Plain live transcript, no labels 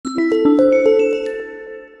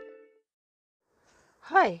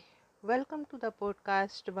Hi, welcome to the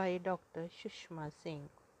podcast by Dr. Shushma Singh.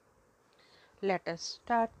 Let us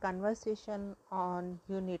start conversation on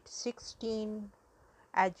Unit 16,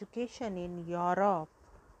 Education in Europe,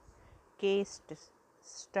 Case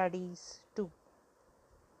Studies 2.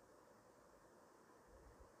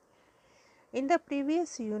 In the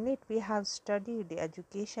previous unit, we have studied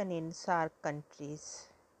education in SAARC countries.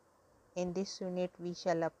 In this unit, we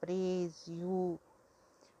shall appraise you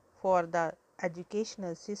for the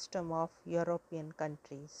educational system of European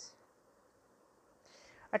countries.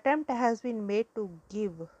 Attempt has been made to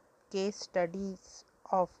give case studies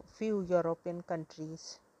of few European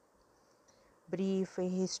countries, brief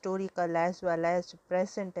historical as well as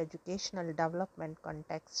present educational development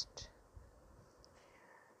context.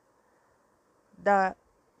 The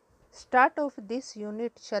start of this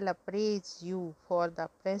unit shall appraise you for the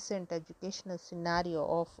present educational scenario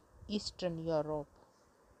of Eastern Europe.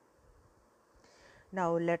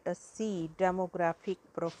 Now let us see demographic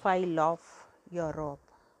profile of Europe.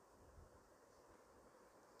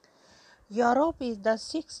 Europe is the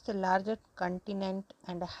sixth largest continent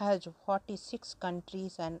and has 46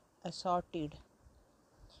 countries and assorted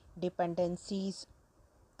dependencies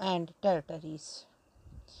and territories.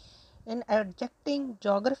 In adjecting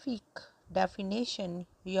geographic definition,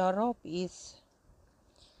 Europe is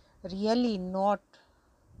really not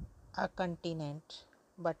a continent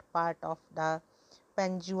but part of the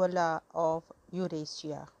peninsula of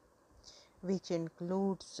Eurasia, which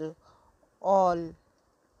includes all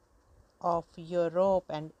of Europe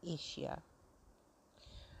and Asia.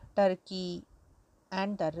 Turkey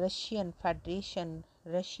and the Russian Federation,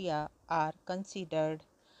 Russia, are considered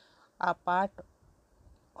a part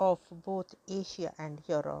of both Asia and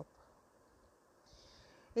Europe.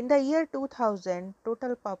 In the year 2000,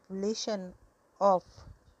 total population of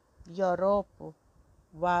Europe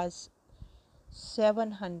was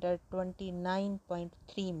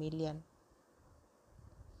 729.3 million,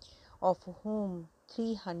 of whom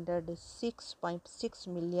 306.6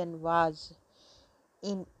 million was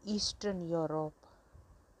in Eastern Europe,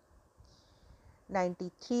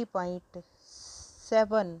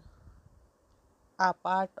 93.7 are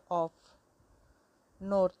part of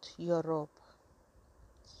North Europe,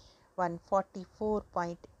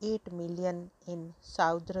 144.8 million in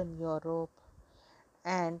Southern Europe,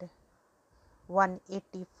 and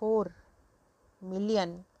 184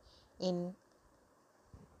 million in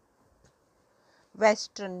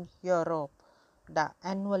Western Europe. The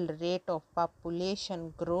annual rate of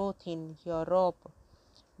population growth in Europe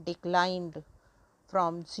declined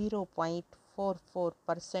from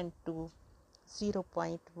 0.44% to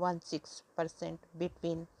 0.16%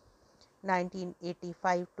 between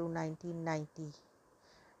 1985 to 1990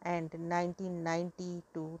 and 1990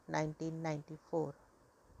 to 1994,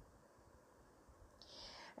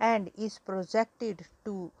 and is projected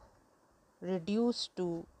to reduce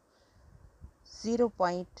to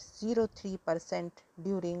 0.03%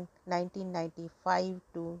 during 1995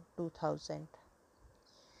 to 2000.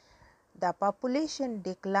 The population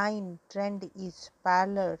decline trend is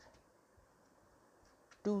parallel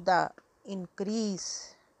to the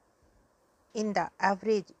increase in the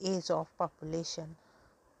average age of population.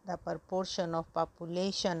 The proportion of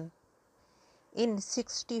population in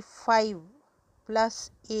 65 plus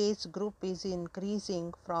age group is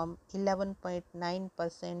increasing from 11.9%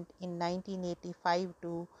 in 1985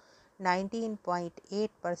 to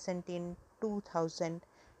 19.8% in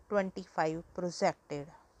 2025 projected.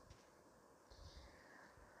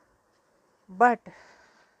 But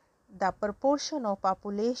the proportion of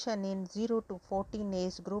population in 0 to 14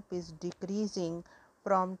 age group is decreasing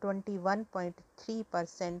from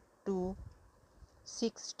 21.3% to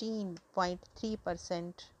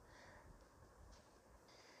 16.3%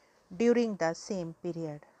 during the same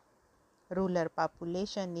period. Rural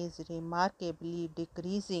population is remarkably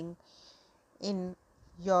decreasing in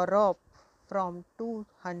Europe from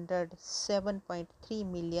 207.3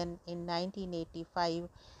 million in 1985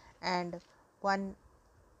 and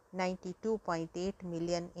 192.8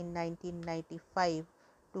 million in 1995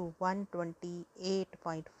 to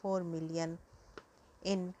 128.4 million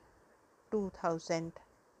in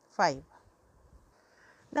 2005.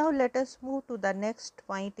 Now let us move to the next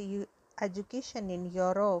point, education in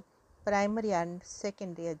Europe, primary and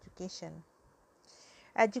secondary education.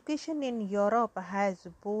 Education in Europe has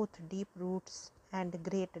both deep roots and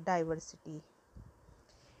great diversity.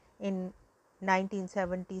 In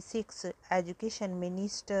 1976, education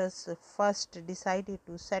ministers first decided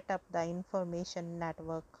to set up the information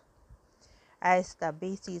network as the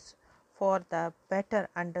basis for the better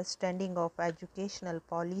understanding of educational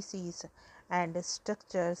policies and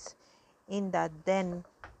structures in the then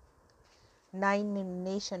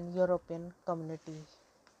 9-nation European community.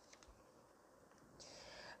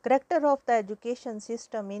 Character of the education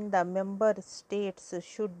system in the member states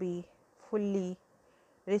should be fully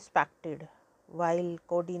respected, while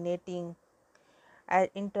coordinating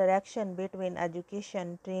interaction between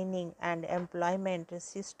education, training, and employment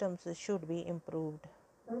systems should be improved.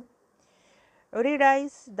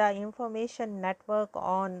 EURIDICE, the information network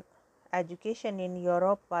on education in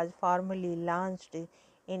Europe, was formally launched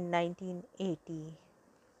in 1980.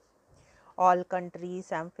 All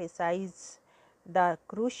countries emphasize the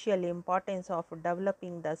crucial importance of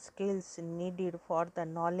developing the skills needed for the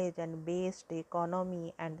knowledge and based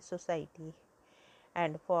economy and society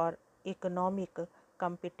and for economic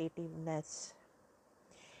competitiveness.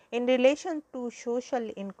 In relation to social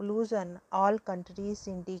inclusion, all countries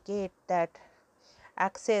indicate that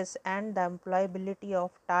access and the employability of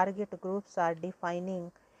target groups are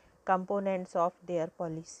defining components of their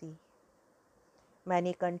policy.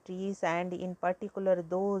 Many countries, and in particular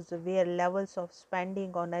those where levels of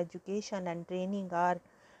spending on education and training are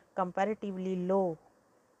comparatively low,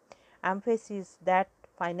 emphasize that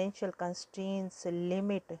financial constraints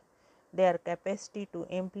limit their capacity to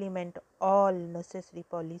implement all necessary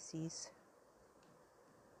policies.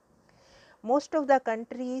 Most of the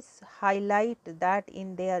countries highlight that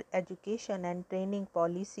in their education and training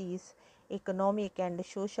policies, economic and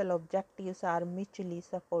social objectives are mutually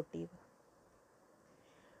supportive.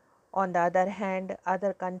 On the other hand,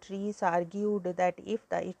 other countries argued that if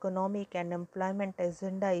the economic and employment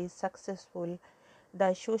agenda is successful,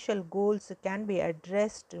 the social goals can be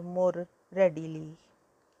addressed more readily.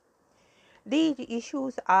 These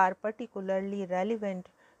issues are particularly relevant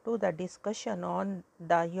to the discussion on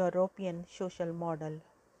the European social model.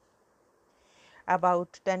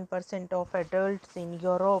 About 10% of adults in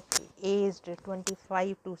Europe aged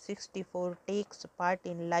 25 to 64 takes part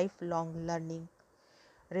in lifelong learning,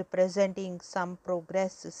 representing some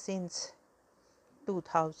progress since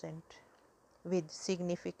 2000, with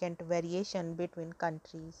significant variation between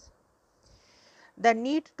countries. The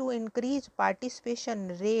need to increase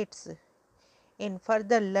participation rates in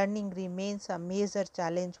further learning remains a major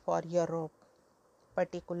challenge for Europe,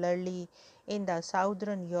 particularly in the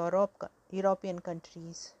southern European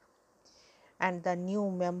countries and the new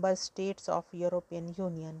member states of European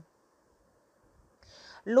Union.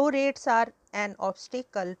 Low rates are an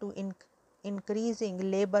obstacle to increasing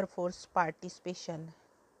labor force participation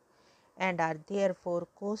and are therefore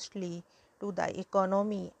costly to the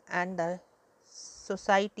economy and the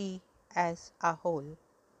society as a whole.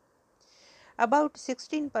 About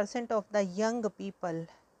 16% of the young people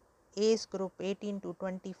age group 18 to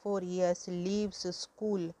 24 years leaves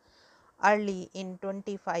school early in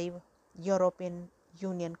 25 European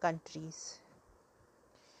Union countries.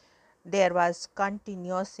 There was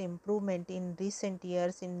continuous improvement in recent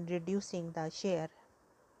years in reducing the share.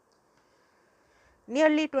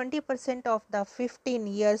 Nearly 20% of the 15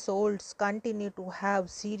 years olds continue to have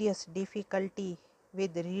serious difficulty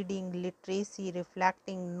with reading literacy,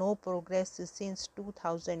 reflecting no progress since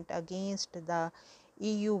 2000 against the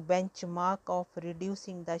EU benchmark of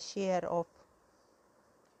reducing the share of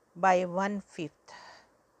by 1/5.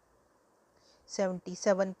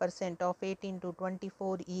 77% of 18 to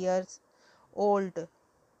 24 years old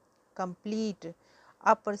complete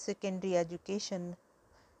upper secondary education,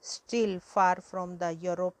 still far from the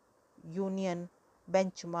Europe Union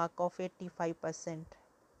benchmark of 85%,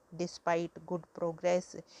 despite good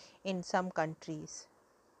progress in some countries.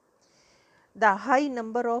 The high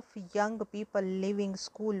number of young people leaving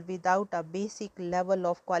school without a basic level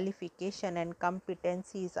of qualification and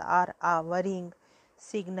competencies are a worrying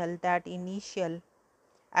signal that initial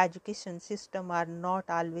education systems are not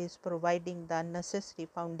always providing the necessary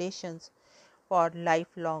foundations for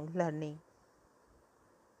lifelong learning.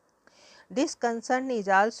 This concern is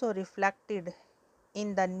also reflected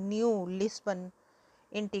in the new Lisbon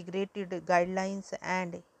integrated guidelines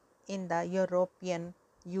and in the European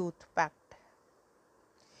Youth Pact.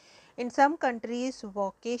 In some countries,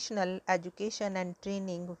 vocational education and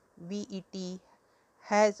training (VET)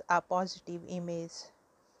 has a positive image.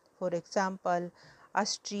 For example,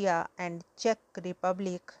 Austria and Czech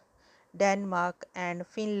Republic, Denmark and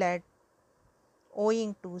Finland,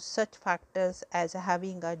 owing to such factors as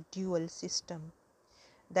having a dual system,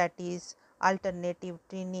 that is, alternative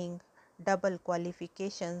training, double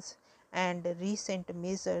qualifications, and recent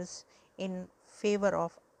measures in favor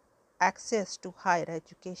of access to higher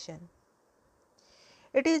education.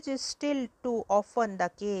 It is still too often the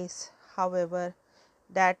case, however,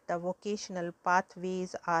 that the vocational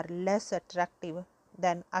pathways are less attractive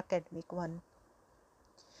than academic ones.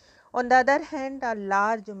 On the other hand, a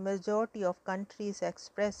large majority of countries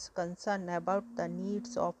express concern about the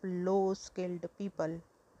needs of low skilled people,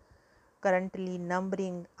 currently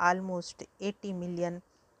numbering almost 80 million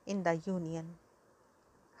in the Union,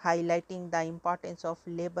 highlighting the importance of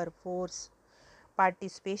labor force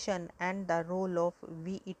participation and the role of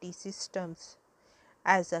VET systems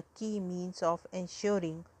as a key means of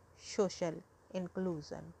ensuring social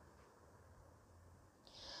inclusion.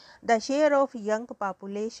 The share of young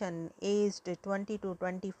population aged 20 to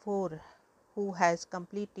 24 who has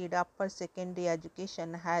completed upper secondary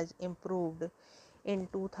education has improved in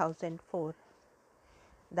 2004.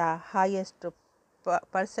 The highest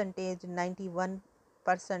percentage, 91%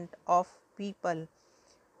 of people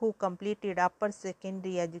who completed upper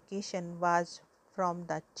secondary education was from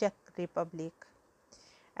the Czech Republic,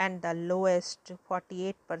 and the lowest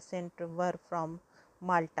 48% were from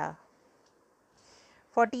Malta.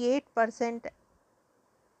 48%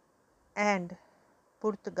 and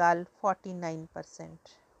Portugal 49%.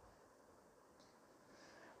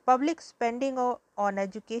 Public spending on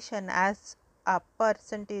education as a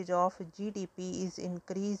percentage of GDP is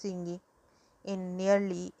increasing in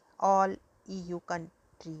nearly all EU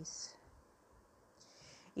countries.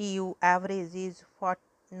 EU average is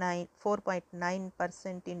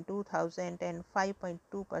 4.9% in 2000 and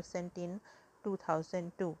 5.2% in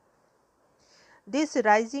 2002. This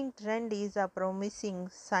rising trend is a promising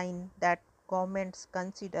sign that governments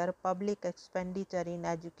consider public expenditure in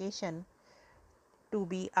education to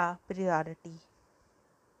be a priority.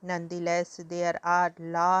 Nonetheless, there are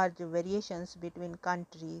large variations between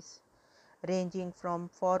countries, ranging from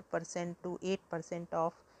 4% to 8%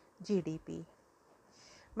 of GDP.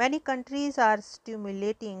 Many countries are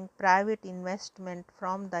stimulating private investment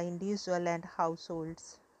from the individual and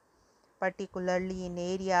households, particularly in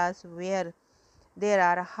areas where there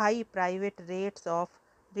are high private rates of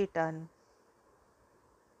return.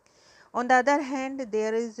 On the other hand,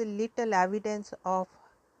 there is little evidence of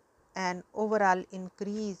an overall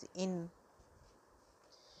increase in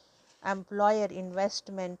employer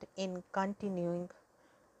investment in continuing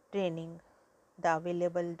training. The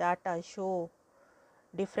available data show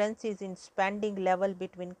differences in spending level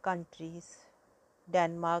between countries.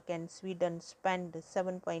 Denmark and Sweden spend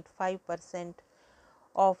 7.5%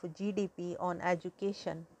 of GDP on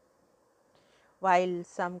education, while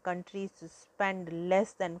some countries spend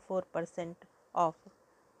less than 4% of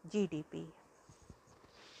GDP.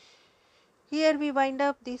 Here we wind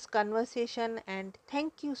up this conversation, and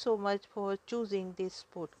thank you so much for choosing this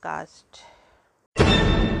podcast.